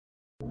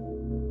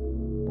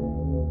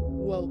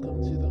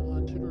Welcome to the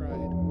Haunted Ride.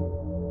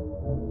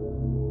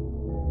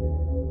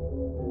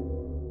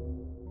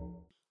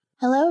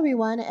 Hello,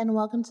 everyone, and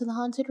welcome to the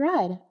Haunted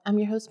Ride. I'm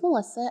your host,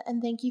 Melissa, and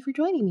thank you for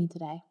joining me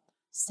today.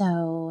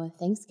 So,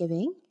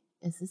 Thanksgiving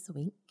is this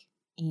week,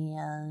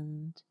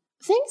 and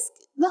the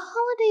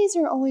holidays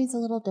are always a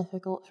little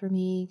difficult for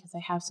me because I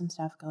have some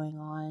stuff going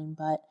on,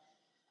 but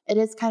it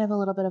is kind of a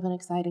little bit of an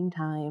exciting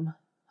time.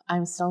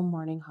 I'm still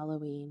mourning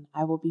Halloween.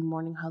 I will be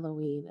mourning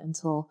Halloween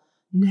until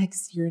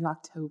next year in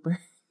October.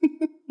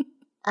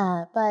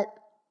 But,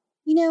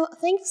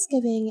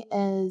 Thanksgiving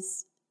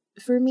is,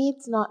 for me,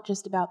 it's not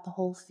just about the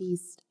whole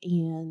feast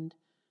and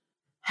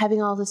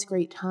having all this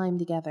great time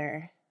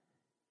together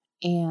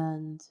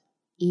and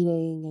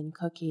eating and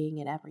cooking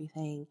and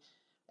everything.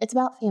 It's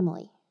about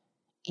family.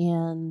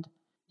 And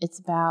it's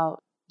about,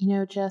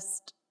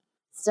 just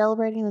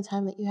celebrating the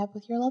time that you have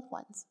with your loved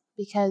ones.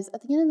 Because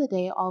at the end of the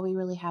day, all we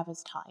really have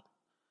is time.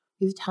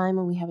 We have time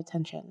and we have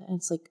attention. And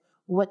it's like,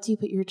 what do you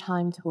put your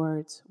time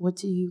towards? What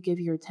do you give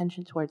your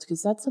attention towards?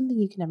 Because that's something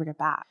you can never get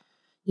back.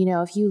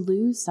 If you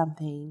lose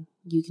something,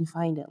 you can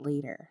find it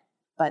later.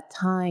 But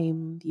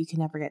time, you can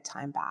never get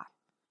time back.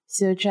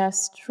 So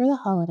just for the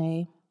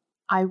holiday,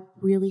 I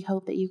really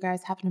hope that you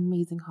guys have an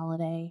amazing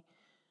holiday.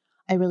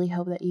 I really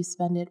hope that you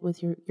spend it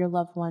with your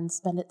loved ones.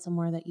 Spend it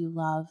somewhere that you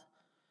love.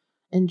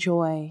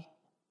 Enjoy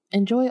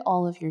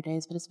all of your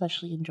days, but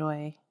especially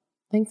enjoy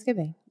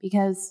Thanksgiving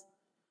because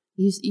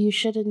you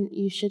should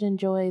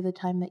enjoy the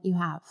time that you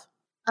have.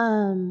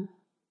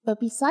 But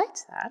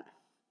besides that,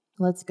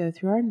 let's go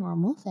through our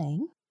normal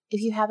thing.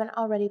 If you haven't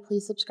already,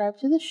 please subscribe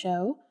to the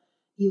show.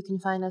 You can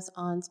find us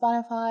on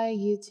Spotify,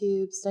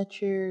 YouTube,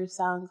 Stitcher,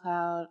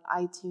 SoundCloud,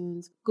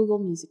 iTunes, Google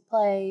Music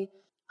Play,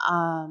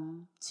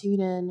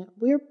 TuneIn.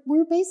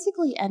 We're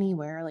basically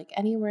anywhere. Like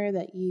anywhere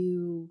that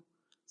you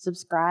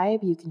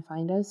subscribe, you can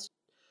find us.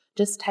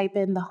 Just type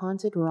in The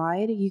Haunted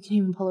Ride. You can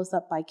even pull us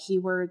up by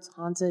keywords: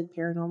 haunted,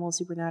 paranormal,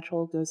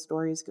 supernatural, ghost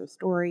stories, ghost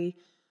story,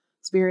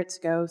 spirits,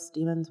 ghosts,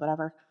 demons,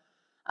 whatever.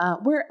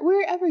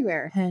 We're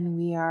everywhere, and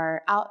we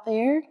are out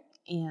there.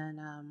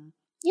 And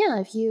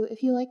if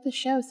you like the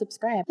show,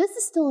 subscribe. This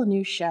is still a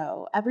new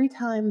show. Every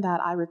time that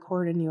I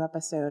record a new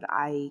episode,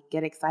 I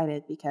get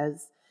excited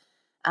because,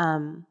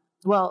 that's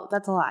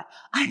a lie.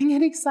 I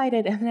get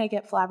excited and then I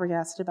get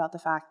flabbergasted about the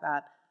fact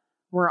that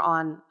we're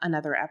on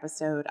another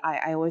episode.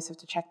 I always have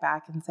to check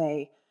back and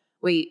say,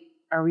 wait,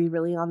 are we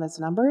really on this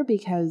number?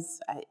 Because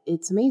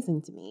it's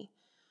amazing to me.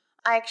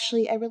 I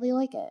really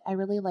like it. I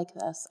really like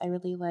this. I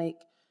really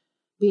like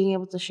being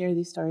able to share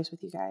these stories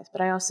with you guys,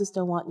 but I also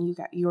still want you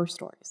got your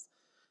stories.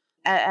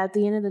 At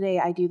the end of the day,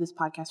 I do this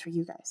podcast for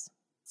you guys.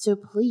 So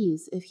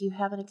please, if you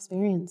have an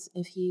experience,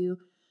 even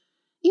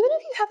if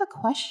you have a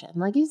question,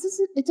 like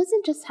it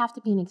doesn't just have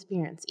to be an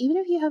experience. Even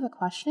if you have a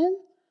question,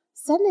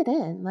 send it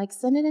in,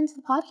 send it into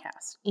the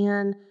podcast.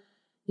 And,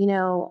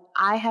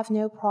 I have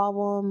no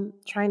problem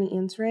trying to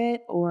answer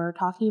it or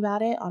talking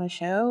about it on a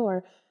show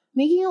or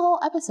making a whole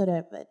episode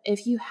of it.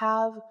 If you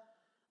have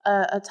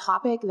a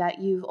topic that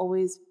you've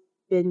always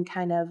been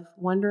kind of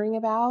wondering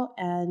about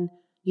and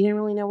you didn't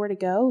really know where to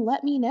go,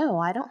 let me know.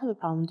 I don't have a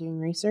problem doing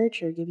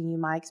research or giving you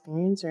my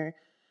experience or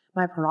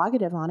my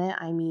prerogative on it.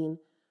 I mean,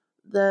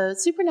 the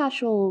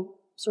supernatural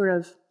sort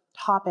of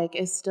topic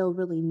is still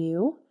really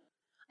new.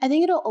 I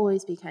think it'll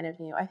always be kind of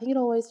new. I think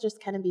it'll always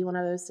just kind of be one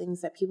of those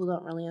things that people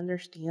don't really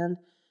understand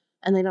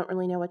and they don't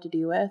really know what to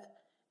do with.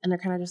 And they're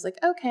kind of just like,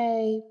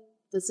 okay,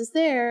 this is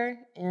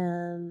there.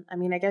 And I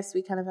mean, I guess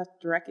we kind of have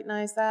to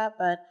recognize that,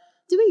 but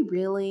do we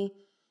really?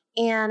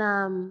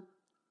 And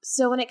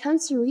so when it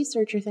comes to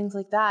research or things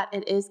like that,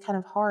 it is kind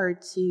of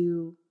hard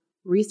to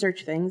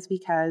research things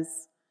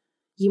because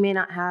you may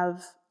not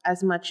have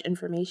as much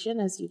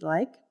information as you'd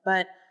like,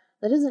 but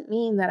that doesn't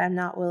mean that I'm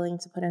not willing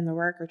to put in the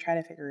work or try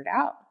to figure it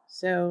out.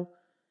 So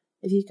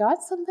if you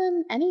got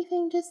something,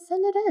 anything, just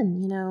send it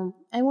in.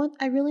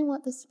 I really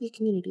want this to be a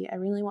community. I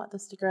really want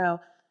this to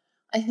grow.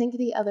 I think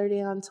the other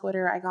day on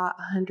Twitter, I got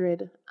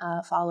 100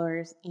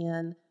 followers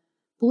and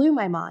blew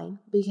my mind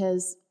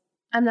because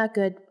I'm not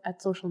good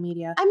at social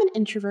media. I'm an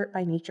introvert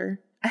by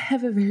nature. I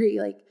have a very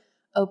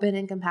open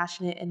and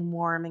compassionate and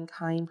warm and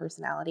kind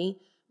personality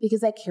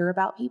because I care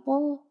about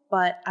people,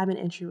 but I'm an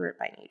introvert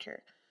by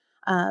nature.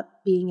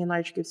 Being in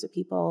large groups of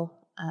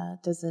people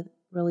doesn't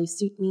really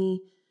suit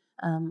me.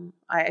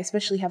 I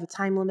especially have a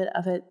time limit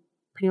of it.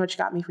 Pretty much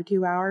got me for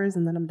 2 hours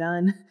and then I'm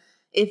done,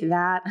 if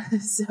that.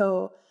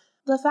 So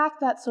the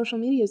fact that social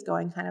media is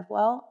going kind of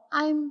well,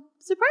 I'm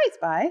surprised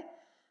by,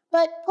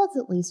 but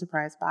pleasantly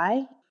surprised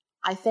by.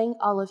 I thank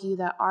all of you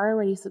that are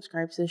already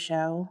subscribed to the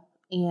show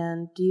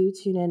and do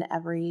tune in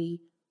every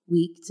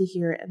week to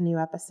hear a new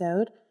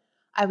episode.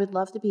 I would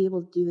love to be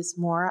able to do this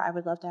more. I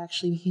would love to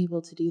actually be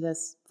able to do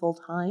this full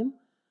time,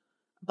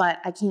 but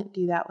I can't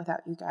do that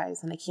without you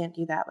guys, and I can't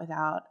do that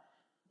without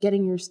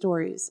getting your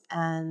stories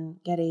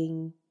and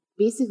getting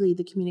basically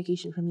the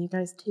communication from you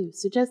guys too.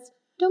 So just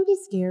don't be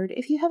scared.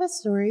 If you have a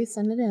story,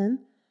 send it in.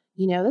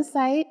 You know the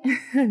site.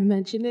 I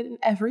mentioned it in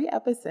every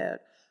episode,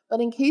 but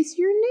in case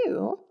you're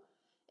new,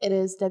 it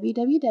is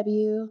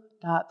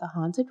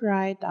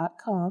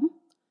www.thehauntedride.com.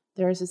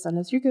 There is a Send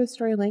Us Your Ghost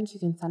Story link. You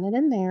can send it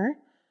in there.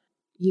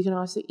 You can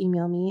also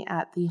email me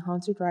at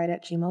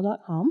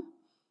thehauntedride@gmail.com.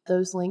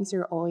 Those links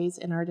are always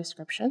in our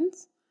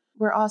descriptions.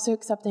 We're also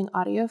accepting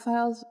audio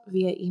files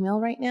via email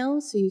right now,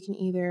 so you can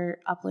either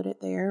upload it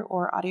there,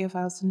 or audio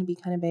files tend to be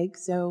kind of big.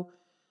 So,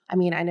 I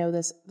know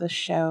this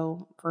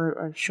show for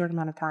a short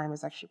amount of time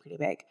is actually pretty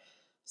big.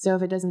 So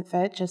if it doesn't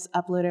fit, just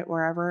upload it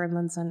wherever and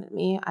then send it to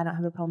me. I don't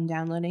have a problem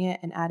downloading it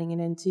and adding it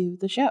into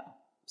the show.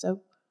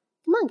 So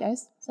come on,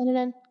 guys, send it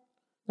in.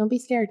 Don't be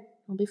scared.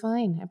 It'll be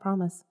fine, I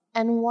promise.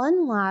 And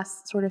one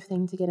last sort of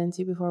thing to get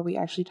into before we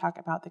actually talk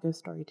about the ghost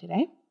story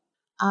today.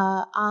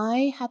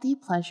 I had the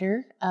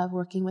pleasure of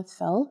working with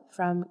Phil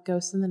from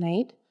Ghosts in the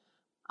Night.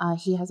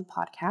 He has a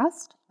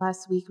podcast.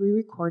 Last week we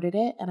recorded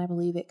it, and I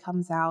believe it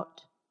comes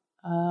out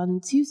on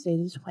Tuesday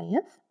the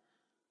 20th.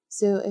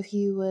 So if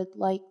you would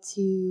like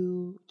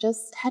to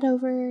just head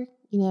over,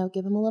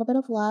 give him a little bit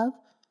of love,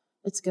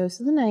 it's Ghosts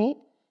of the Night.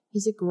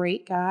 He's a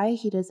great guy.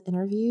 He does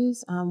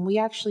interviews. We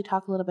actually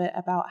talk a little bit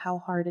about how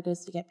hard it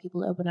is to get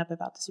people to open up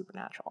about the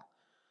supernatural.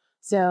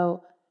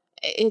 So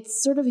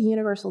it's sort of a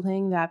universal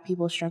thing that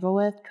people struggle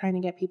with, trying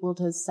to get people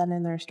to send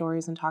in their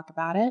stories and talk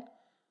about it.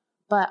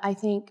 But I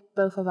think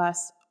both of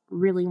us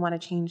really want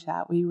to change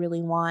that. We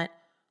really want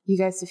you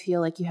guys to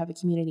feel like you have a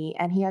community.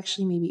 And he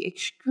actually made me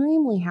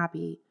extremely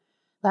happy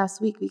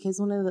last week,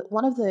 because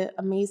one of the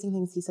amazing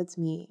things he said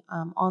to me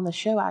on the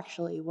show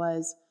actually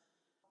was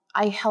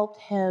I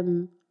helped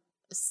him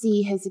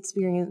see his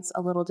experience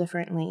a little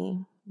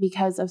differently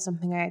because of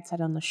something I had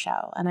said on the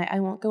show. And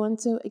I won't go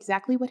into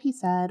exactly what he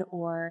said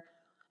or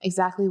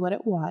exactly what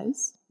it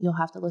was. You'll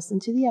have to listen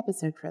to the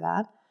episode for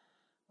that.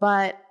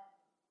 But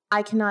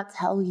I cannot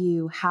tell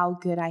you how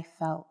good I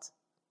felt.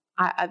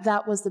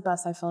 That was the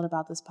best I felt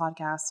about this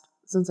podcast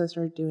since I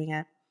started doing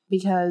it,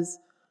 because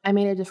I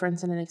made a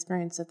difference in an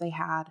experience that they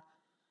had,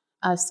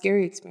 a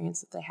scary experience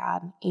that they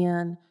had.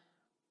 And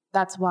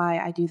that's why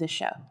I do this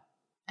show.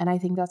 And I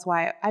think that's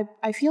why,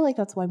 I feel like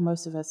that's why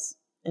most of us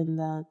in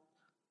the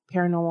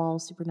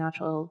paranormal,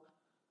 supernatural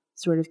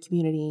sort of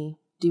community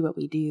do what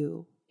we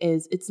do.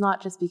 Is it's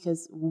not just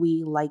because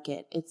we like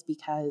it, it's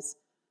because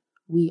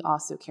we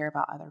also care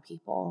about other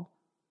people.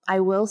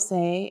 I will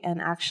say,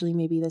 and actually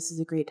maybe this is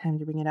a great time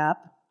to bring it up,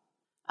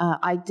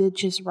 I did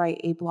just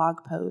write a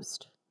blog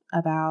post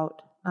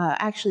about,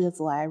 actually that's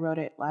a lie, I wrote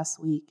it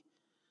last week.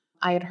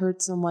 I had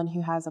heard someone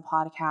who has a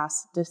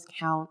podcast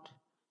discount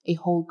a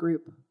whole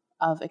group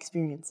of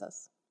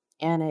experiences,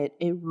 and it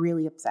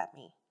really upset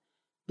me,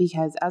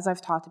 because as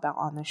I've talked about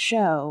on the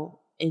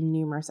show in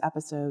numerous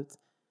episodes,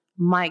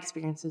 my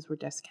experiences were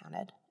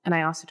discounted. And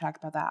I also talked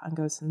about that on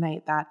Ghosts of the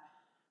Night, that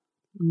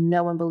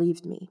no one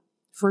believed me.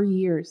 For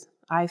years,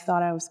 I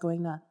thought I was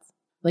going nuts.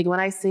 Like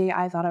when I say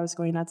I thought I was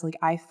going nuts, like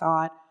I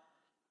thought,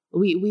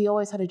 we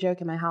always had a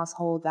joke in my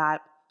household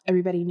that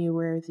everybody knew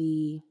where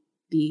the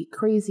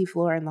crazy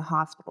floor in the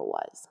hospital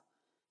was.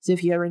 So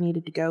if you ever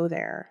needed to go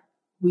there,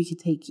 we could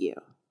take you.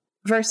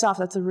 First off,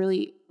 that's a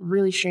really,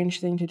 really strange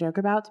thing to joke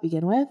about to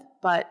begin with.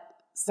 But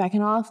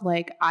second off,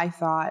 like I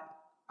thought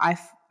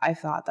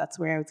that's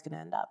where I was going to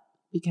end up,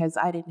 because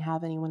I didn't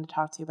have anyone to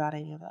talk to about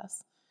any of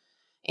this.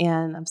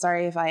 And I'm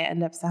sorry if I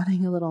end up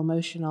sounding a little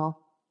emotional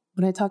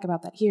when I talk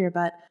about that here,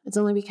 but it's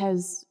only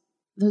because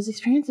those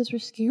experiences were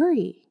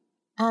scary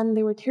and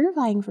they were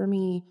terrifying for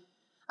me.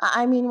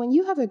 I mean, when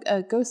you have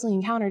a ghostly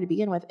encounter to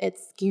begin with,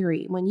 it's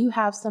scary. When you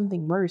have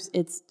something worse,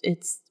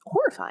 it's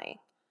horrifying.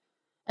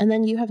 And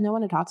then you have no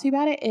one to talk to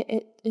about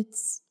it.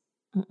 It's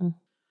mm-mm.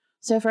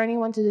 So for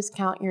anyone to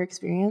discount your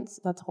experience,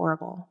 that's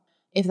horrible.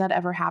 If that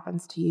ever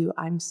happens to you,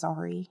 I'm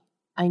sorry.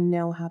 I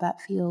know how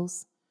that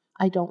feels.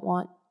 I don't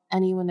want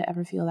anyone to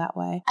ever feel that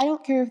way. I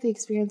don't care if the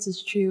experience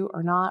is true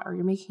or not, or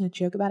you're making a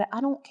joke about it.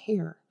 I don't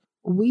care.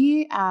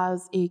 We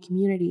as a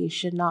community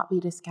should not be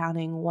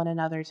discounting one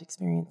another's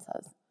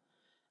experiences,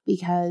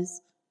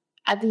 because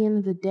at the end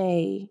of the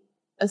day,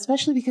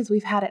 especially because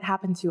we've had it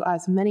happen to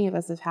us, many of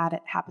us have had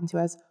it happen to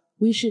us,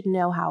 we should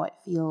know how it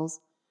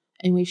feels,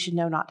 and we should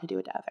know not to do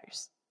it to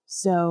others.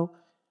 So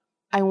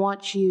I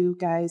want you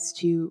guys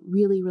to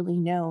really,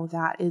 really know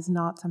that is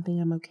not something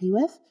I'm okay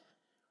with.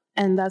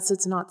 And thus,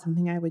 it's not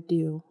something I would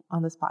do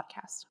on this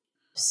podcast.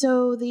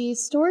 So the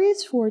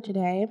stories for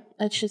today,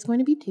 it's just going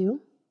to be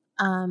two.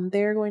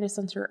 They're going to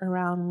center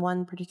around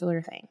one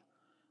particular thing,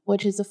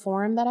 which is a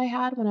forum that I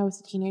had when I was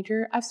a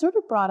teenager. I've sort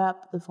of brought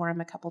up the forum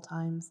a couple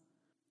times.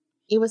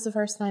 It was the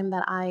first time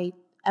that I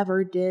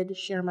ever did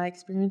share my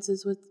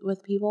experiences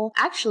with people.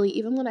 Actually,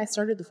 even when I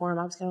started the forum,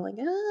 I was kind of like,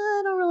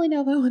 I don't really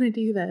know if I want to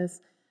do this.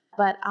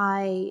 But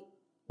I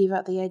gave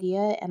out the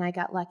idea and I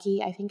got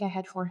lucky. I think I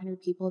had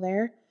 400 people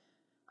there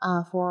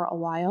for a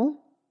while.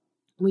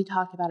 We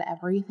talked about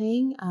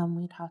everything.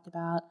 We talked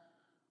about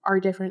our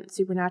different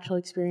supernatural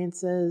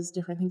experiences,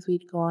 different things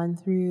we'd gone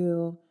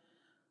through,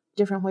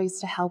 different ways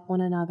to help one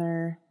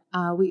another.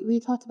 We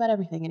talked about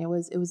everything, and it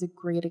was a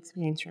great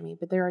experience for me.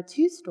 But there are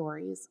two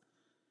stories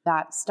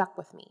that stuck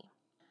with me.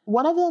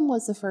 One of them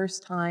was the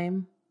first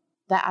time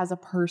that as a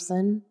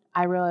person,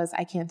 I realized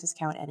I can't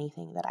discount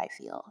anything that I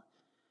feel.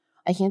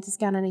 I can't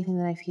discount anything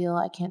that I feel.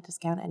 I can't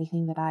discount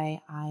anything that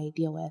I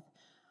deal with.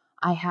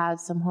 I had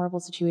some horrible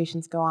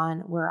situations go on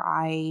where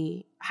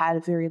I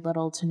had very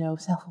little to no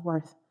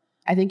self-worth.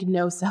 I think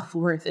no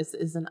self-worth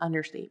is an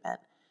understatement.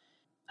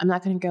 I'm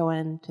not going to go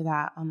into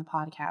that on the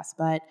podcast,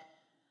 but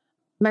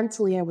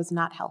mentally I was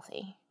not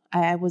healthy.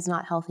 I was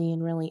not healthy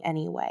in really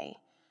any way.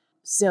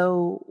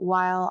 So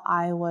while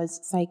I was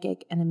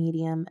psychic and a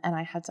medium, and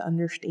I had to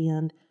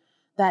understand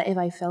that if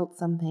I felt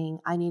something,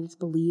 I needed to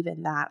believe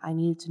in that. I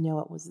needed to know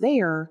it was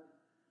there.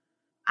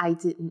 I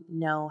didn't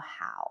know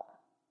how.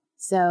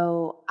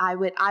 So I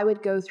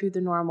would go through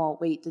the normal,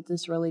 wait, did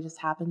this really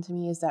just happen to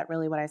me? Is that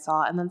really what I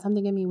saw? And then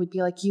something in me would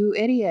be like, you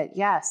idiot.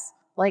 Yes.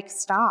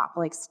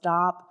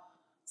 Stop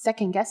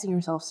second guessing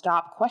yourself.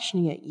 Stop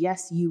questioning it.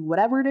 Yes, you,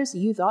 whatever it is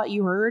you thought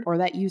you heard or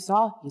that you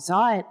saw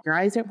it. Your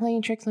eyes aren't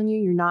playing tricks on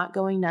you. You're not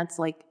going nuts.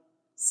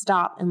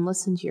 Stop and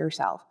listen to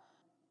yourself.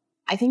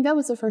 I think that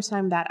was the first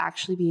time that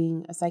actually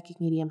being a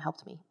psychic medium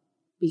helped me,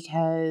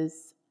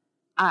 because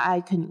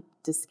I couldn't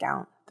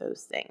discount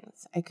those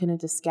things. I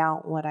couldn't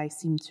discount what I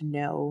seemed to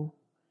know.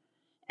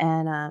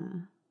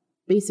 And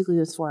basically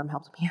this forum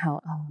helped me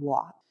out a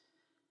lot.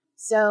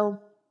 So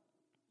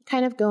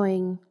kind of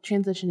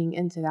transitioning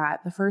into that,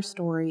 the first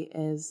story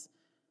is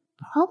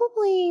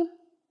probably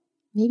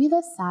maybe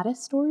the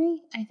saddest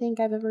story I think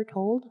I've ever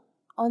told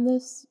on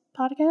this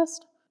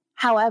podcast.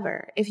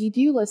 However, if you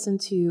do listen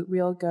to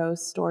real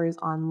ghost stories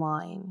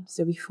online,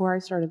 so before I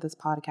started this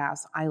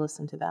podcast, I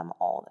listened to them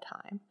all the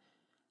time.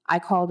 I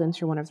called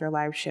into one of their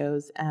live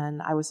shows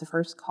and I was the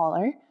first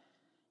caller,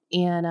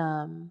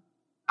 and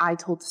I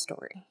told the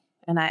story.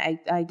 And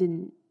I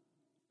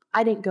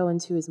didn't go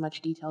into as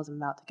much detail as I'm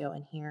about to go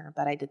in here,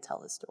 but I did tell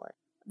the story.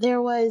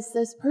 There was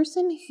this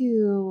person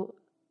who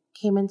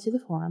came into the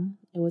forum.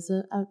 It was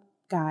a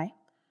guy.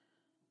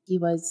 He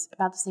was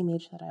about the same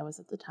age that I was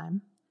at the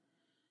time.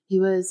 He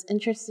was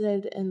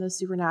interested in the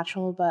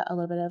supernatural, but a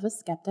little bit of a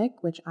skeptic,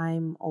 which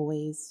I'm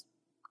always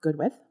good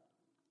with.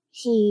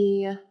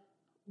 He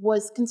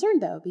was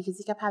concerned, though, because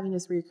he kept having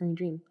this recurring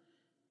dream.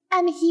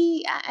 And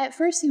at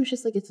first, he was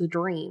just like, it's a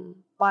dream.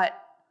 But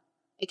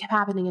it kept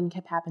happening and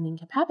kept happening and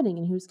kept happening.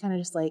 And he was kind of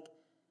just like,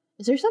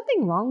 is there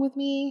something wrong with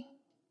me?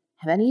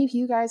 Have any of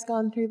you guys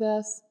gone through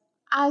this?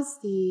 As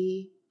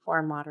the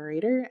forum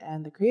moderator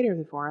and the creator of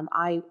the forum,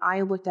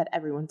 I looked at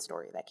everyone's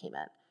story that came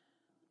in.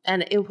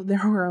 And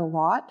there were a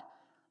lot.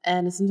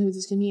 And sometimes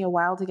it's going to be a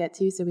while to get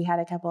to. So we had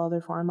a couple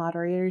other forum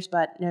moderators.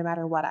 But no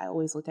matter what, I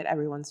always looked at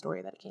everyone's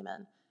story that came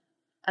in.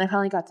 And I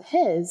finally got to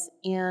his.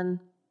 And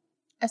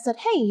I said,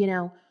 hey,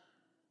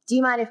 do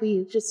you mind if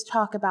we just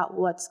talk about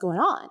what's going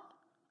on?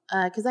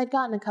 Because I'd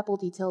gotten a couple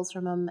details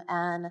from him.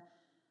 And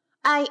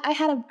I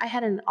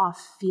had an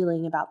off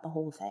feeling about the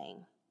whole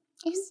thing.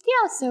 He says,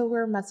 yeah, so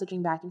we're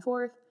messaging back and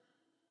forth.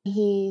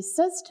 He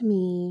says to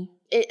me,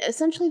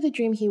 essentially the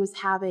dream he was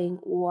having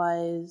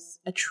was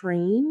a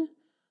train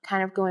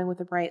kind of going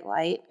with a bright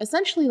light,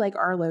 essentially like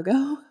our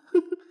logo,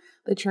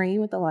 the train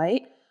with the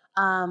light.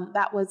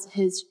 That was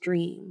his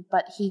dream,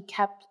 but he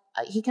kept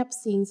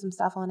seeing some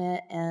stuff on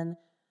it, and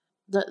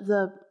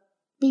the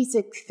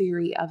basic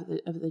theory of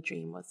the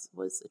dream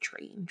was a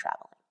train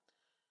traveling.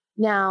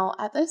 Now,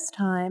 at this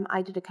time,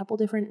 I did a couple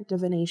different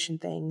divination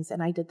things,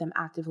 and I did them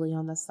actively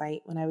on the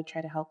site when I would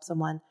try to help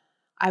someone.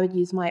 I would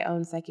use my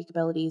own psychic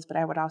abilities, but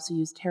I would also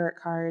use tarot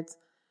cards,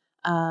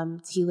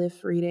 tea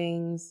leaf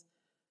readings,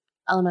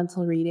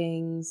 elemental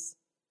readings,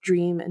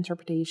 dream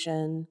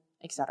interpretation,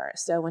 etc.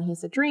 So when he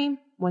said dream,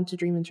 went to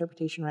dream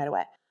interpretation right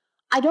away.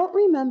 I don't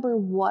remember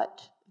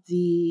what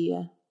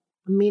the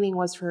meaning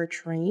was for a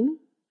train,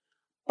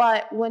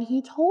 but when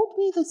he told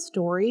me the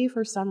story,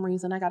 for some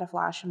reason I got a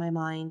flash in my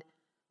mind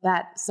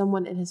that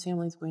someone in his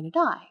family is going to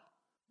die,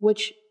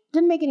 which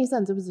didn't make any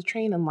sense. It was a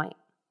train and light.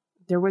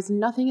 There was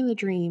nothing in the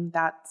dream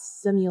that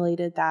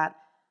simulated that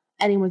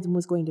anyone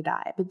was going to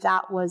die, but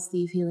that was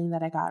the feeling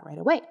that I got right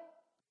away.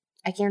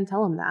 I can't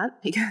tell him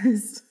that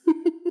because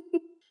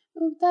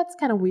that's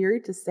kind of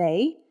weird to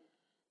say.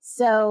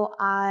 So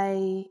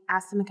I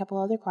asked him a couple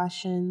other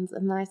questions,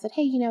 and then I said,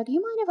 hey, do you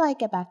mind if I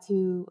get back to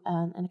you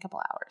in a couple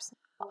hours?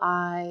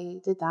 I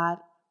did that.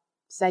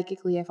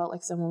 Psychically, I felt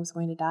like someone was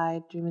going to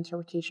die. Dream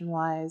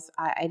interpretation-wise,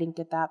 I didn't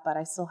get that, but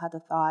I still had the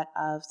thought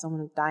of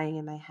someone dying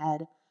in my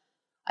head.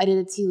 I did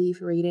a tea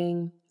leaf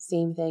reading,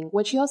 same thing,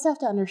 which you also have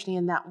to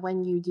understand that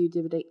when you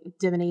do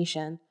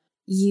divination,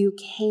 you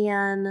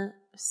can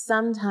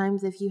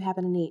sometimes, if you have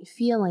an innate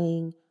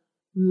feeling,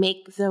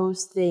 make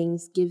those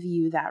things give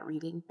you that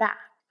reading back,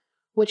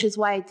 which is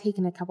why I'd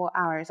taken a couple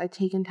hours. I'd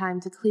taken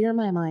time to clear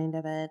my mind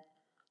of it,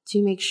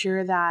 to make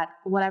sure that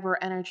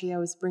whatever energy I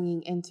was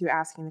bringing into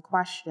asking the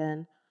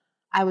question,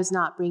 I was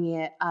not bringing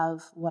it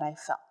of what I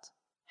felt.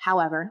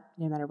 However,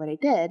 no matter what I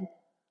did,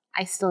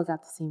 I still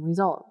got the same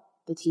result,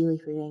 the tea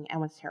leaf reading and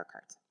with tarot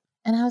cards.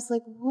 And I was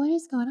like, what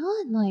is going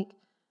on?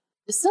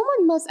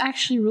 Someone must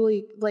actually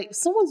really,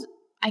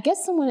 I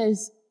guess someone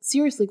is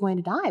seriously going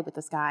to die with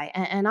this guy.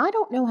 And I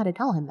don't know how to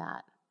tell him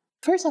that.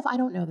 First off, I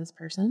don't know this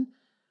person.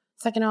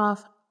 Second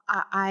off,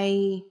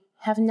 I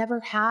have never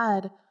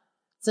had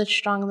such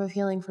strong of a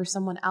feeling for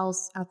someone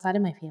else outside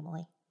of my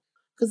family.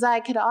 Because I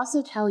could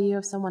also tell you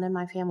if someone in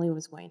my family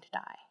was going to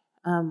die.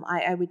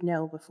 I would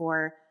know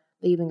before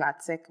they even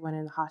got sick, went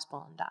in the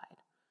hospital, and died.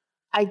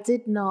 I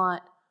did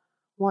not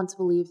want to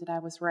believe that I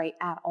was right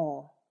at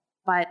all,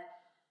 but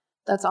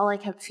that's all I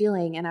kept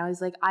feeling. And I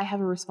was like, I have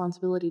a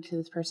responsibility to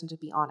this person to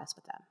be honest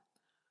with them,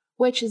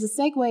 which is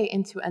a segue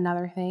into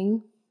another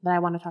thing that I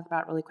want to talk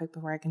about really quick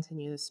before I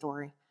continue this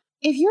story.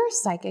 If you're a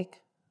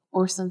psychic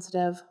or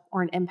sensitive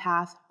or an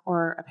empath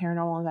or a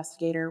paranormal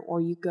investigator,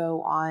 or you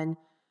go on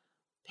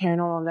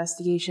paranormal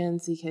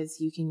investigations because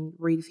you can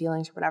read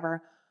feelings or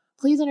whatever,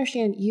 please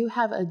understand you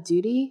have a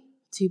duty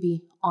to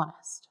be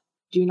honest.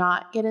 Do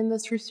not get in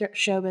this for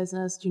show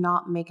business. Do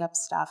not make up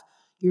stuff.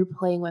 You're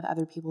playing with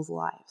other people's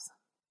lives,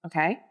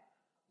 okay?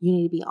 You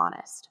need to be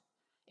honest.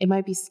 It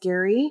might be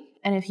scary,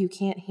 and if you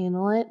can't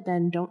handle it,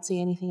 then don't say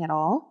anything at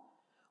all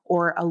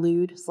or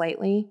allude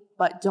slightly,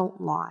 but don't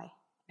lie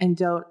and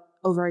don't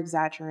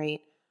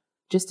over-exaggerate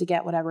just to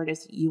get whatever it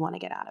is that you want to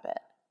get out of it,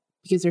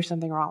 because there's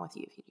something wrong with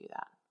you if you do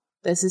that.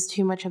 This is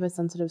too much of a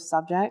sensitive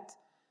subject,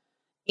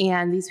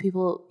 and these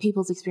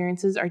people's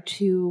experiences are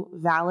too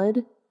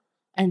valid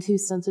and too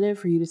sensitive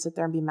for you to sit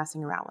there and be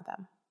messing around with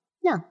them.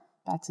 Now,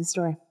 back to the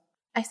story.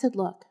 I said,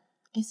 look,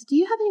 I said, do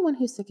you have anyone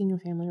who's sick in your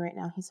family right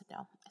now? He said, no.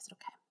 I said,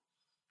 okay.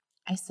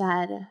 I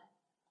said,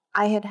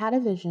 I had had a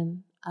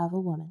vision of a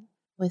woman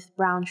with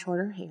brown,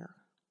 shorter hair.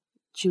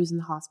 She was in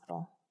the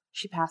hospital.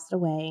 She passed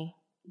away.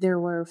 There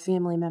were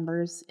family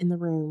members in the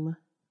room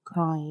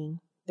crying.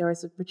 There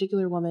was a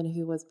particular woman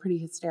who was pretty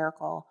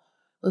hysterical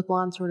with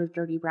blonde, sort of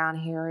dirty brown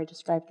hair. I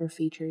described her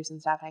features and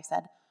stuff. I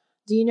said,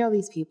 do you know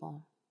these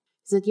people?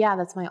 He said, yeah,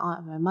 that's my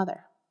aunt and my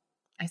mother.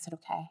 I said,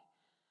 okay.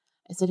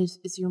 I said,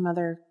 is your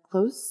mother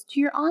close to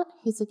your aunt?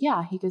 He said,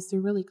 yeah. He goes, they're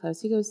really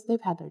close. He goes,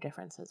 they've had their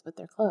differences, but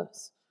they're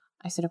close.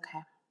 I said, okay.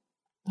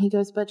 He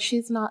goes, but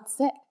she's not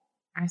sick.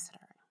 I said,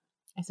 all right.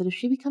 I said, if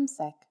she becomes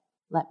sick,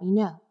 let me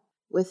know.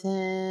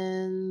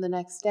 Within the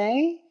next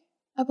day,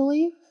 I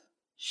believe,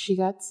 she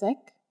got sick.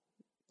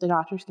 The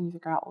doctors couldn't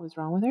figure out what was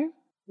wrong with her.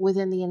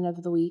 Within the end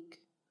of the week,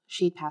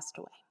 she had passed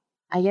away.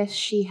 I guess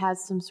she had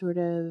some sort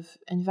of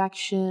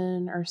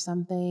infection or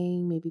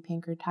something, maybe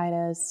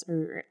pancreatitis,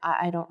 or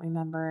I don't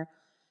remember.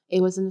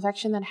 It was an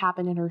infection that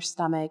happened in her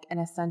stomach, and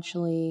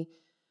essentially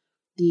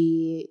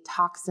the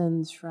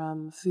toxins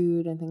from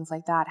food and things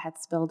like that had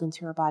spilled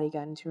into her body,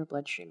 got into her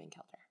bloodstream, and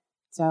killed her.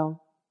 So,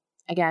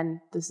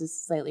 again, this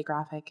is slightly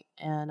graphic,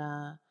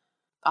 and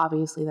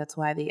obviously that's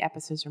why the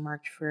episodes are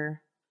marked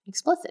for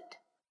explicit.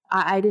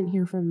 I didn't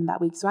hear from him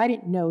that week, so I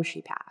didn't know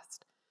she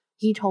passed.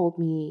 He told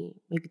me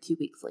maybe 2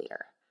 weeks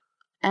later.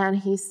 And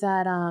he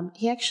said,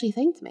 he actually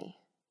thanked me,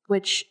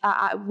 which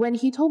when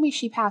he told me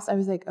she passed, I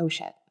was like, oh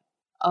shit.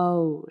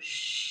 Oh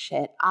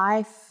shit.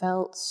 I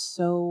felt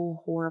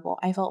so horrible.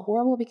 I felt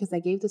horrible because I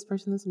gave this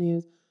person this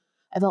news.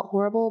 I felt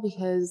horrible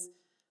because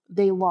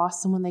they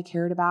lost someone they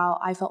cared about.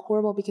 I felt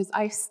horrible because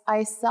I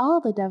saw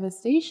the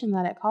devastation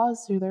that it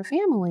caused through their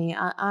family.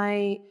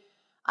 I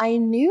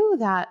knew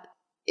that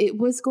it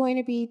was going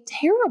to be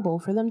terrible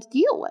for them to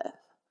deal with.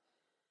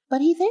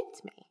 But he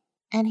thanked me.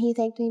 And he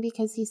thanked me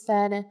because he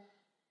said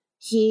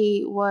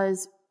he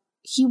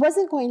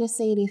wasn't going to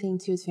say anything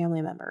to his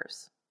family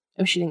members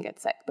if she didn't get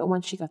sick. But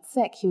when she got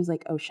sick, he was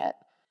like, oh shit.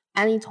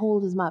 And he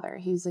told his mother,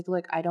 he was like,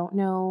 look, I don't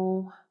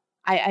know.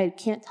 I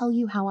can't tell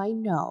you how I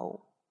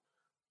know,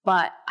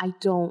 but I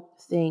don't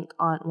think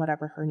Aunt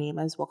whatever her name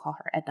is, we'll call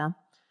her Edna,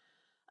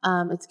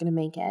 it's going to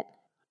make it.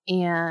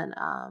 And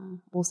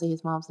we'll say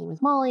his mom's name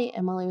is Molly.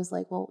 And Molly was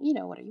like, well,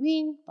 what do you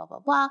mean? Blah, blah,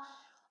 blah.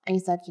 And he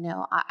said,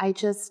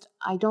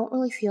 I don't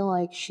really feel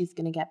like she's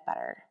going to get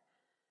better.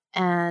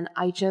 And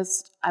I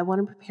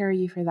want to prepare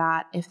you for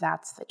that if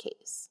that's the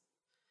case.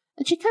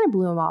 And she kind of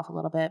blew him off a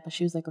little bit, but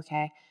she was like,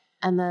 okay.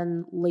 And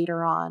then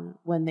later on,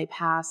 when they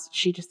passed,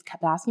 she just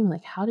kept asking me,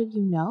 like, how did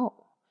you know?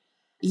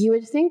 You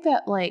would think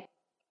that, like,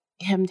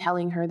 him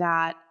telling her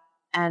that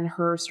and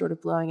her sort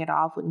of blowing it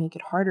off would make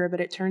it harder,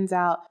 but it turns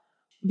out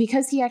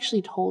because he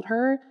actually told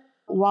her,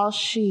 while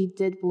she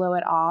did blow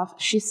it off,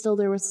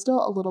 there was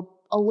still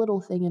a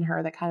little thing in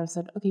her that kind of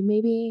said, okay,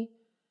 maybe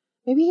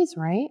he's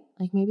right.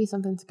 Like, maybe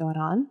something's going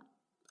on.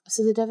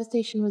 So the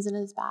devastation wasn't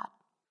as bad.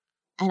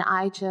 And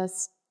I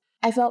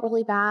felt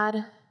really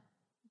bad,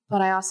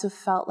 but I also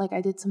felt like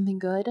I did something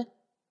good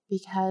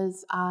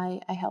because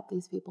I helped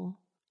these people.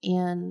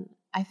 And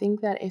I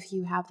think that if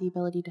you have the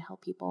ability to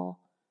help people,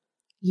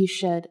 you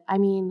should. I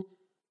mean,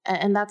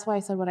 and that's why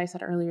I said what I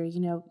said earlier,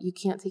 you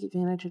can't take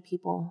advantage of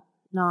people,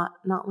 not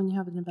when you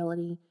have an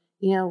ability.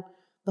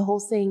 The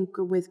whole saying,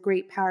 with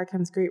great power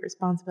comes great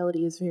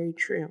responsibility, is very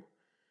true.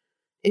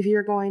 If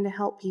you're going to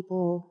help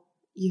people,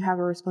 you have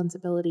a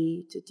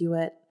responsibility to do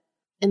it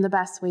in the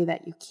best way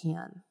that you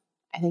can.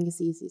 I think is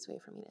the easiest way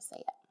for me to say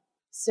it.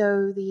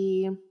 So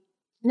the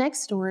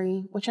next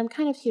story, which I'm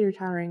kind of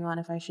teeter-tottering on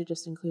if I should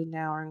just include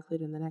now or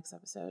include in the next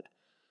episode,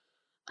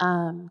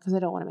 because I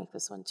don't want to make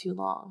this one too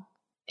long,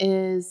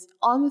 is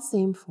on the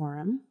same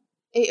forum.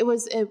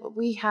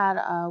 We had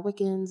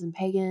Wiccans and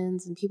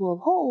pagans and people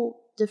of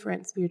whole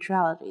different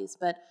spiritualities,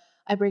 but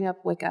I bring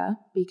up Wicca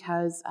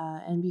because,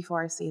 and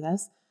before I say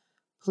this,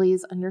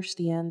 please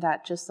understand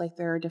that just like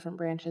there are different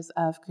branches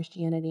of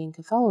Christianity and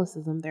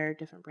Catholicism, there are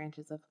different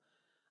branches of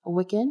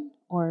Wiccan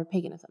or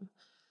paganism.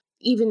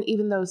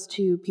 Even those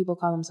two people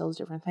call themselves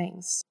different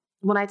things.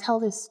 When I tell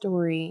this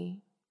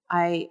story,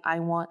 I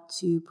want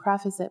to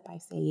preface it by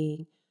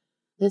saying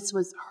this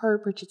was her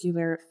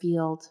particular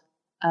field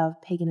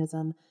of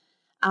paganism.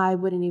 I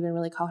wouldn't even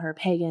really call her a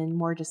pagan,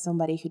 more just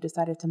somebody who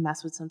decided to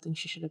mess with something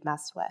she should have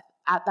messed with.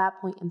 At that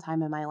point in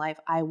time in my life,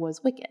 I was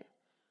Wiccan.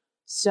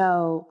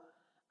 So,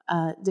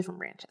 different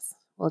branches.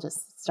 We'll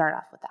just start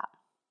off with that.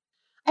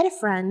 I had a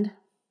friend,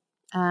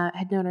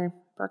 had known her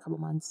for a couple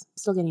months,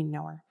 still getting to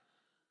know her.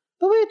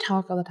 But we would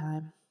talk all the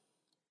time.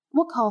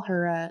 We'll call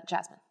her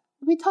Jasmine.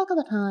 We talk all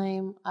the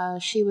time.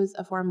 She was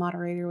a forum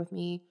moderator with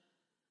me.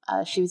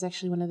 She was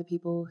actually one of the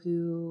people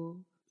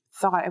who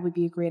thought it would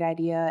be a great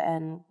idea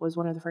and was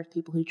one of the first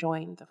people who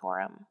joined the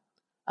forum.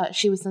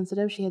 She was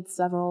sensitive. She had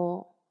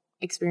several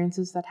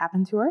experiences that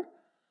happened to her.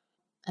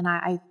 And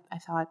I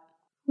thought,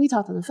 we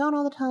talked on the phone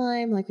all the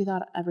time. Like, we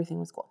thought everything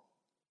was cool.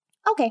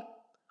 Okay.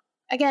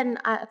 Again,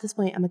 at this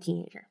point, I'm a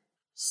teenager.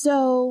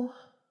 So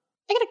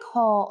I get a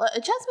call.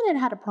 Jasmine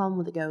had a problem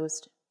with a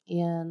ghost.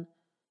 And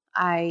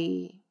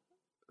I,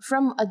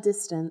 from a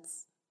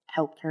distance,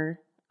 helped her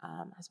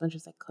as much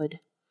as I could.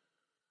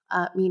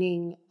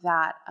 Meaning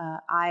that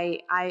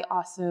I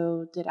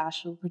also did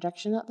astral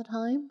projection at the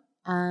time,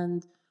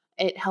 and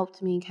it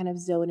helped me kind of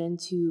zone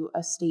into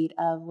a state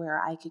of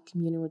where I could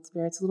commune with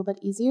spirits a little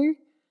bit easier,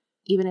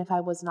 even if I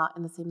was not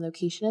in the same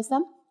location as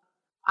them.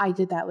 I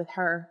did that with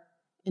her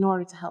in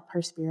order to help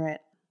her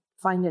spirit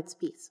find its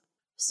peace.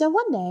 So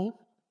one day,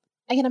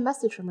 I get a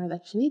message from her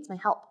that she needs my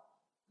help.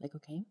 Like,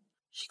 okay.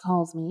 She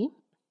calls me,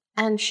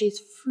 and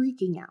she's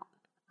freaking out.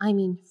 I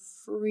mean,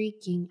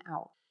 freaking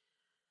out.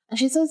 And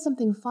she says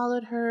something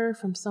followed her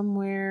from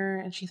somewhere,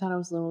 and she thought it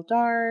was a little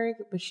dark,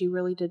 but she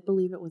really did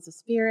believe it was a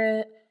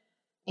spirit,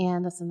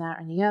 and this and that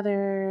and the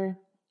other,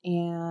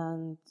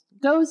 and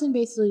goes in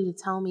basically to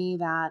tell me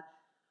that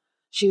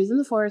she was in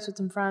the forest with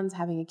some friends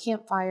having a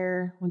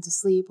campfire, went to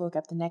sleep, woke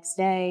up the next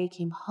day,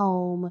 came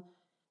home,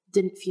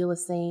 didn't feel the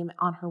same.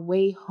 On her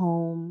way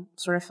home,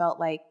 sort of felt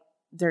like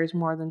there's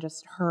more than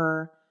just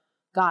her.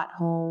 Got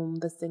home,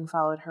 this thing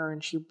followed her,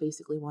 and she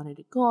basically wanted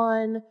it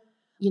gone.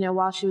 You know,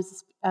 while she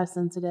was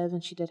sensitive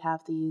and she did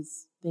have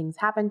these things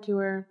happen to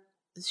her,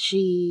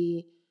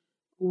 she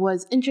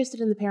was interested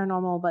in the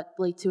paranormal, but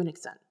like to an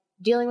extent.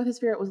 Dealing with a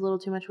spirit was a little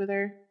too much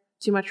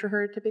for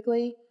her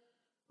typically,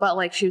 but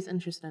like she was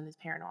interested in this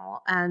paranormal.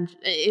 And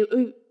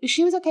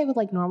she was okay with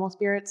like normal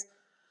spirits,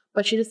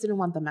 but she just didn't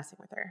want them messing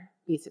with her,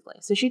 basically.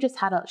 So she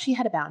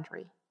had a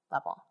boundary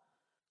level.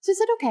 So I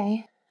said,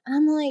 okay. And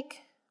I'm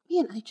like,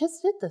 man, I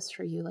just did this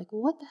for you. Like,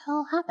 what the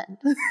hell happened?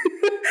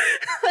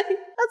 Like,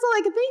 that's all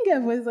I could think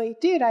of was like,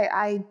 dude,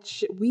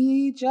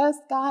 we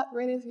just got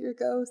rid of your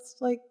ghost,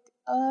 like,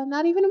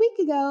 not even a week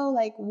ago.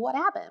 Like, what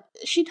happened?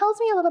 She tells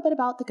me a little bit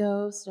about the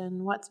ghost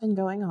and what's been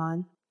going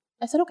on.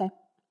 I said, okay.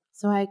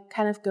 So I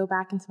kind of go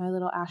back into my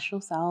little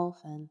astral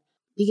self and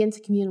begin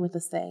to commune with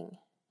this thing.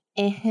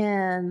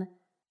 And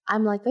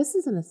I'm like, this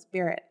isn't a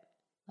spirit.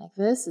 Like,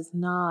 this is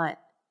not.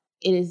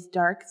 It is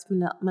dark, it's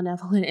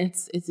malevolent.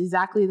 It's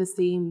exactly the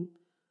same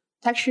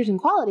textures and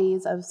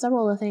qualities of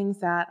several of the things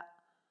that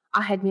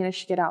I had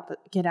managed to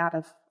get out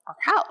of our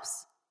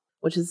house,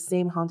 which is the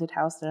same haunted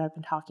house that I've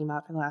been talking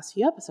about for the last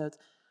few episodes.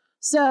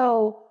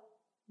 So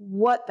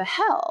what the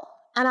hell?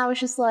 And I was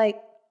just like,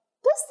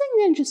 this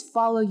thing didn't just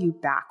follow you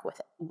back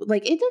with it.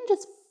 Like, it didn't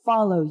just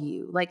follow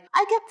you. Like,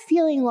 I kept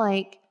feeling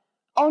like,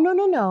 oh,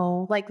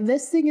 no. Like,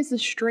 this thing is a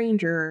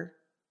stranger.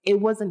 It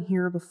wasn't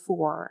here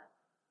before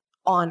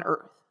on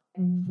Earth.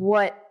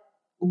 What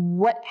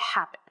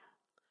happened?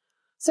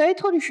 So I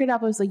told her straight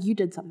up, I was like, you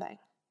did something.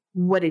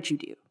 What did you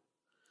do?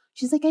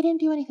 She's like, I didn't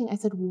do anything. I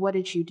said, what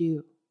did you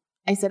do?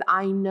 I said,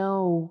 I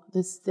know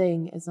this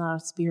thing is not a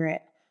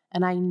spirit.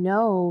 And I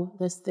know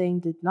this thing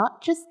did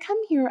not just come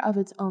here of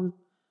its own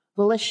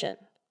volition.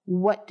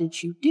 What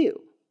did you do?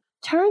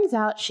 Turns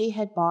out she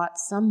had bought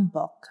some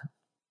book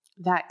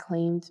that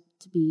claimed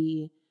to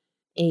be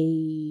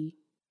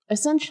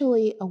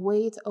essentially a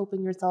way to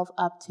open yourself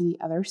up to the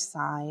other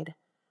side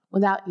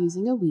without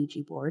using a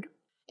Ouija board.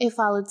 It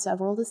followed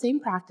several of the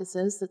same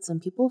practices that some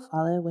people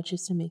follow, which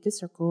is to make a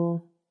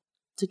circle,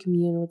 to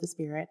commune with the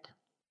spirit.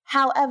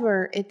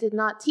 However, it did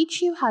not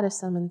teach you how to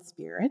summon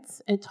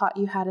spirits. It taught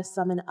you how to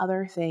summon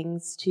other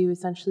things to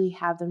essentially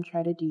have them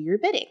try to do your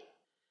bidding.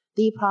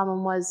 The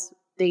problem was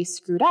they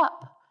screwed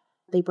up.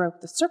 They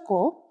broke the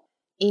circle.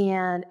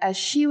 And as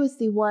she was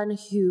the one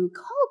who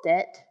called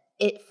it,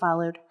 it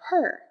followed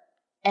her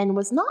and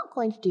was not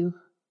going to do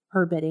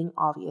her bidding,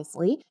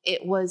 obviously.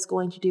 It was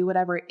going to do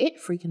whatever it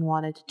freaking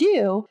wanted to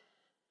do.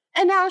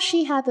 And now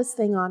she had this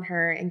thing on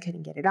her and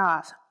couldn't get it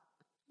off.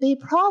 The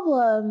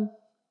problem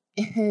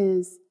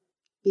is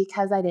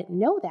because I didn't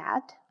know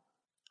that.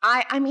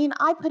 I mean,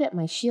 I put up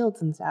my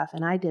shields and stuff,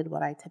 and I did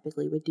what I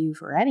typically would do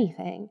for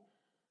anything.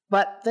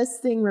 But this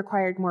thing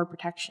required more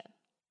protection.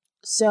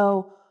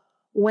 So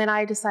when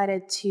I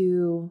decided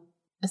to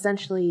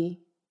essentially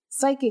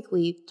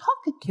psychically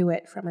talking to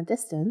it from a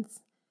distance,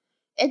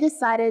 it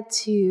decided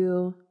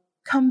to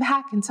come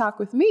back and talk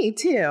with me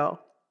too.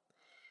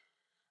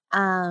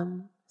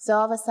 So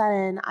all of a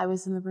sudden I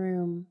was in the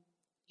room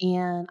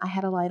and I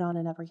had a light on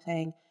and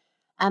everything.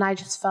 And I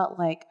just felt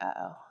like,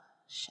 oh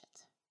shit,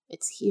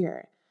 it's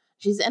here.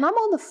 And I'm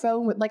on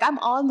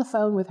the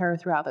phone with her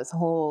throughout this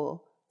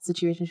whole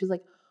situation. She's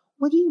like,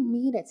 what do you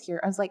mean it's here?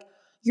 I was like,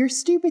 your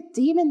stupid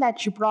demon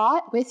that you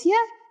brought with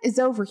you is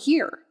over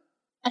here.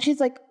 And she's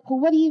like, well,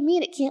 what do you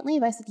mean it can't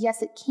leave? I said,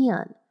 yes, it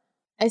can.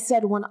 I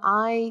said, when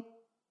I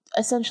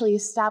essentially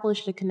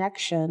established a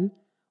connection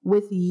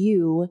with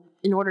you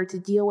in order to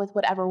deal with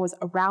whatever was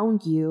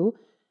around you,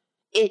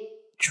 it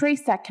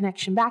traced that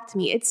connection back to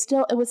me. It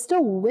was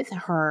still with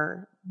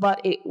her,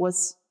 but it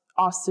was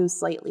also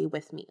slightly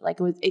with me. Like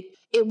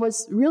it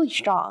was really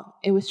strong.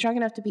 It was strong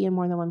enough to be in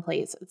more than one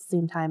place at the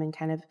same time, and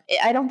kind of,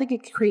 I don't think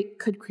it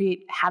could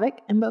create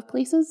havoc in both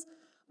places,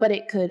 but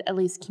it could at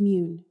least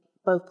commune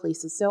both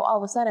places. So all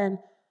of a sudden,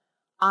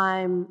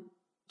 I'm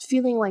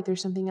feeling like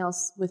there's something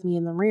else with me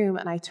in the room,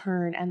 and I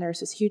turn and there's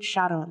this huge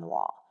shadow on the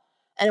wall.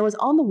 And it was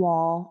on the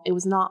wall. It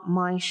was not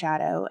my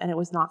shadow, and it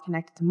was not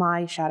connected to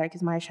my shadow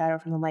because my shadow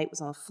from the light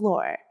was on the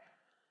floor.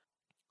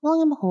 Lo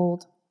and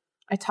behold,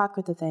 I talk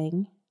with the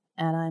thing,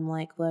 and I'm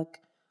like, look,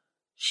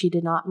 she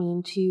did not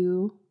mean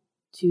to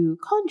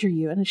conjure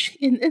you. And the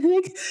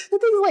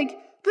thing's like,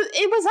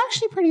 it was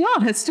actually pretty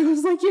honest. It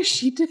was like, yes,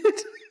 she did.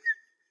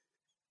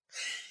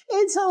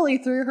 It totally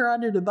threw her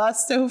under the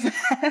bus so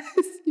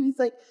fast. He was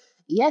like,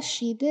 yes,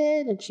 she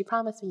did, and she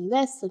promised me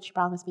this, and she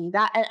promised me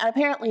that. And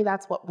apparently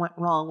that's what went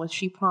wrong, was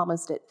she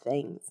promised it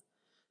things,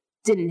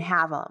 didn't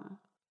have them.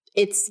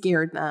 It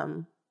scared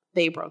them.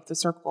 They broke the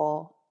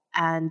circle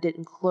and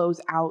didn't close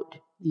out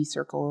the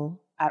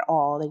circle at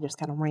all. They just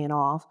kind of ran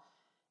off,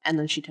 and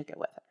then she took it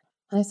with her.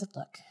 And I said,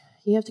 look,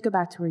 you have to go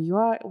back to where you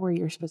are, where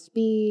you're supposed to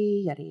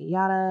be, yada, yada,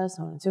 yada,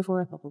 so on and so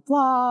forth, blah, blah,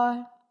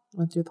 blah.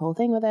 Went through the whole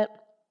thing with it.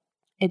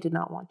 It did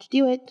not want to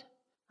do it.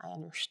 I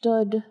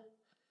understood.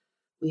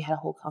 We had a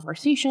whole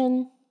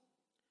conversation.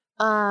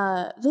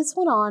 This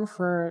went on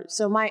for,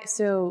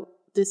 so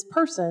this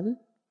person,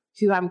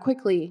 who I'm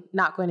quickly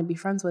not going to be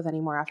friends with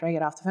anymore after I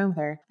get off the phone with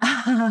her,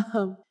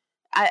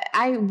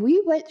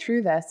 we went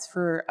through this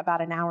for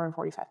about an hour and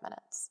 45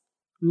 minutes.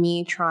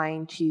 Me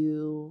trying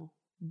to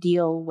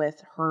deal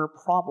with her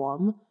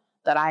problem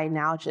that I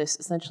now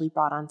just essentially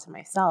brought onto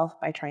myself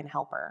by trying to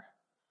help her.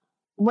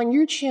 When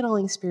you're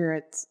channeling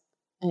spirits,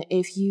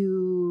 if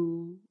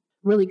you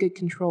really good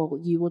control,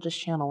 you will just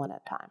channel one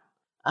at a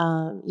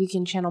time. You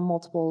can channel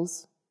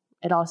multiples.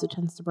 It also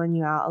tends to burn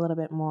you out a little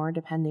bit more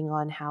depending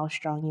on how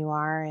strong you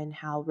are and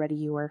how ready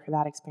you were for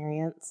that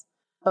experience.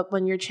 But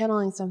when you're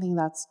channeling something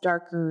that's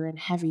darker and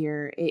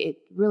heavier, it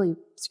really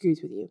screws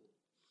with you.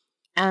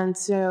 And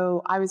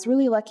so I was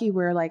really lucky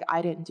where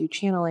I didn't do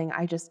channeling.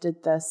 I just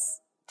did this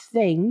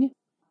thing,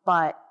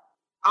 but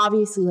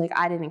obviously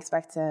I didn't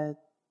expect to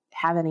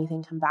have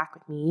anything come back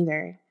with me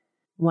either.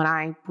 When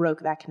I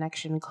broke that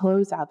connection,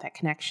 closed out that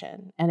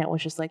connection, and it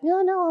was just like, no,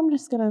 I'm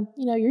just gonna,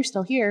 you're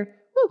still here.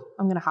 Woo,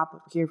 I'm gonna hop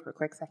over here for a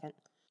quick second.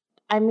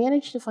 I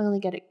managed to finally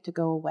get it to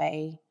go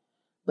away,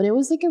 but it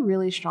was like a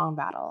really strong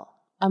battle.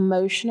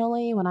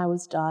 Emotionally, when I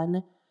was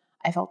done,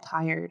 I felt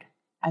tired.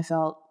 I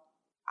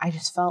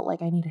just felt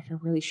like I needed a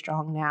really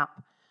strong nap.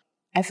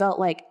 I felt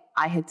like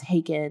I had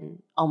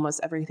taken almost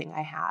everything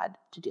I had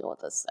to deal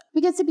with this.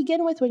 Because to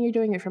begin with, when you're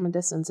doing it from a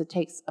distance, it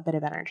takes a bit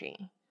of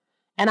energy.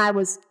 And I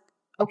was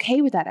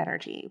okay with that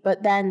energy.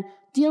 But then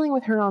dealing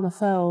with her on the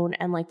phone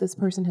and this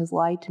person has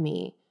lied to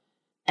me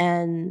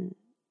and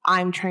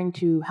I'm trying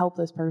to help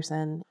this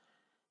person.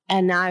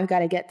 And now I've got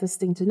to get this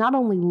thing to not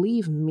only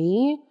leave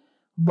me,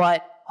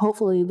 but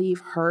hopefully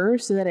leave her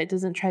so that it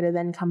doesn't try to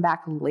then come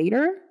back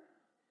later.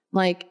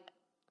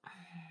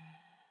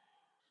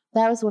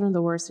 That was one of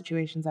the worst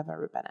situations I've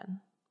ever been in,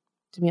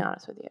 to be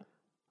honest with you.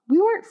 We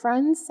weren't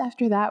friends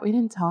after that. We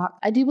didn't talk.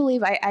 I do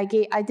believe I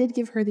did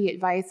give her the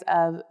advice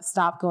of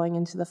stop going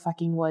into the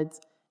fucking woods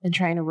and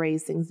trying to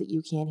raise things that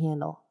you can't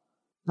handle.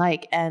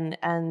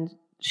 And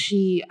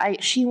she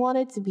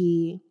wanted to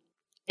be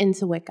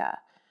into Wicca.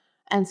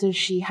 And so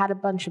she had a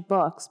bunch of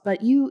books,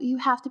 but you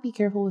have to be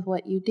careful with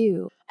what you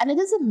do. And it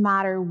doesn't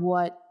matter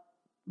what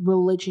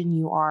religion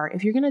you are.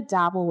 If you're going to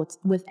dabble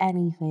with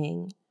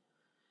anything,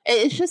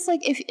 it's just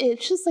like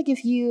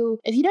if you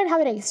don't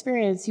have any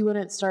experience, you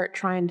wouldn't start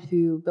trying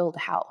to build a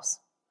house.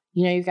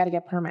 You've got to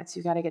get permits,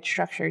 you've got to get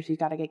structures, you've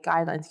got to get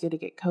guidelines, you've got to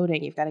get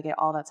coding, you've got to get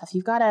all that stuff.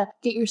 You've got to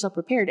get yourself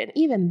prepared. And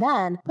even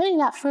then, putting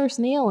that first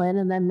nail in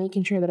and then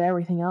making sure that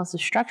everything else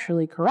is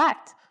structurally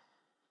correct,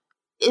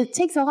 it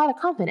takes a lot of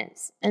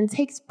confidence and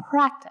takes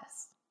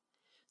practice.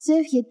 So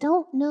if you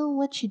don't know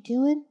what you're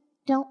doing,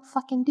 don't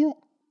fucking do it.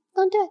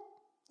 Don't do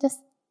it.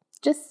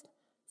 Just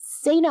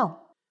say no.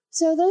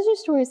 So those are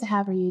stories I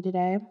have for you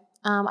today.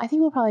 I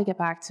think we'll probably get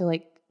back to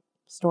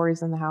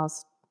stories in the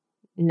house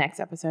next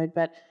episode,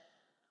 but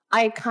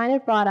I kind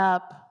of brought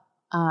up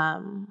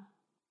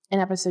in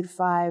episode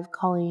 5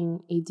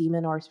 calling a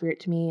demon or a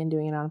spirit to me and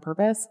doing it on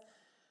purpose.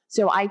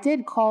 So I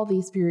did call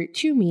the spirit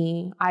to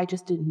me. I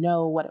just didn't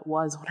know what it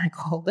was when I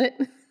called it.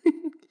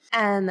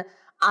 And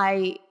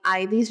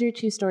these are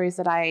two stories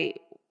that I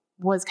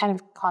was kind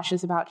of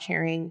cautious about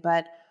sharing,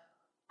 but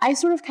I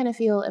sort of kind of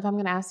feel if I'm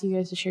going to ask you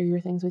guys to share your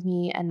things with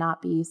me and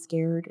not be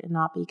scared and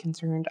not be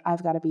concerned,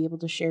 I've got to be able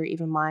to share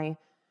even my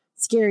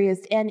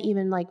scariest and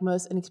even like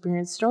most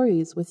inexperienced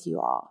stories with you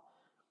all.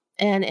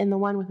 And in the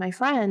one with my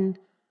friend,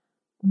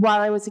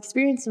 while I was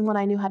experiencing what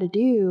I knew how to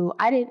do,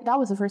 that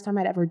was the first time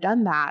I'd ever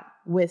done that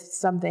with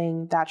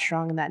something that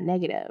strong and that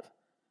negative.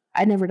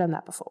 I'd never done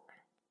that before.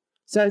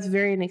 So I was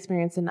very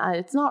inexperienced, and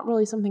it's not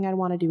really something I'd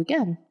want to do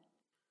again.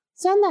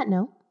 So on that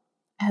note,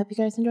 I hope you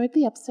guys enjoyed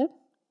the episode.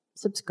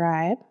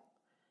 Subscribe.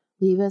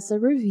 Leave us a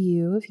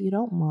review if you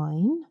don't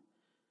mind.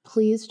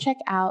 Please check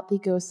out the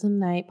Ghost of the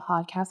Night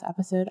podcast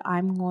episode.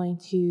 I'm going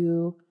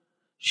to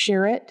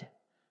share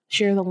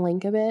the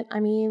link of it,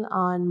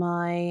 on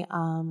my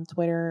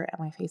Twitter and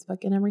my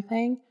Facebook and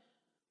everything.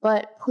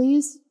 But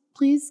please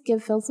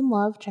give Phil some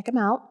love. Check him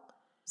out.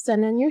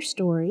 Send in your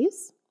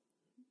stories,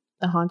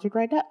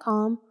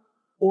 thehauntedride.com,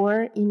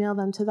 or email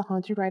them to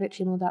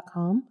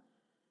thehauntedride@gmail.com.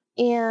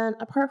 And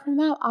apart from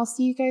that, I'll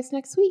see you guys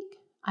next week.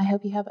 I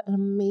hope you have an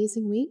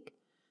amazing week.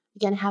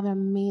 Again, have an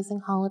amazing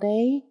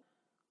holiday.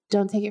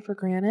 Don't take it for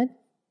granted.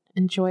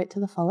 Enjoy it to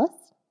the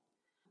fullest.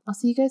 I'll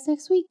see you guys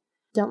next week.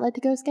 Don't let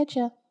the ghost get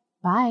you.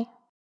 Bye.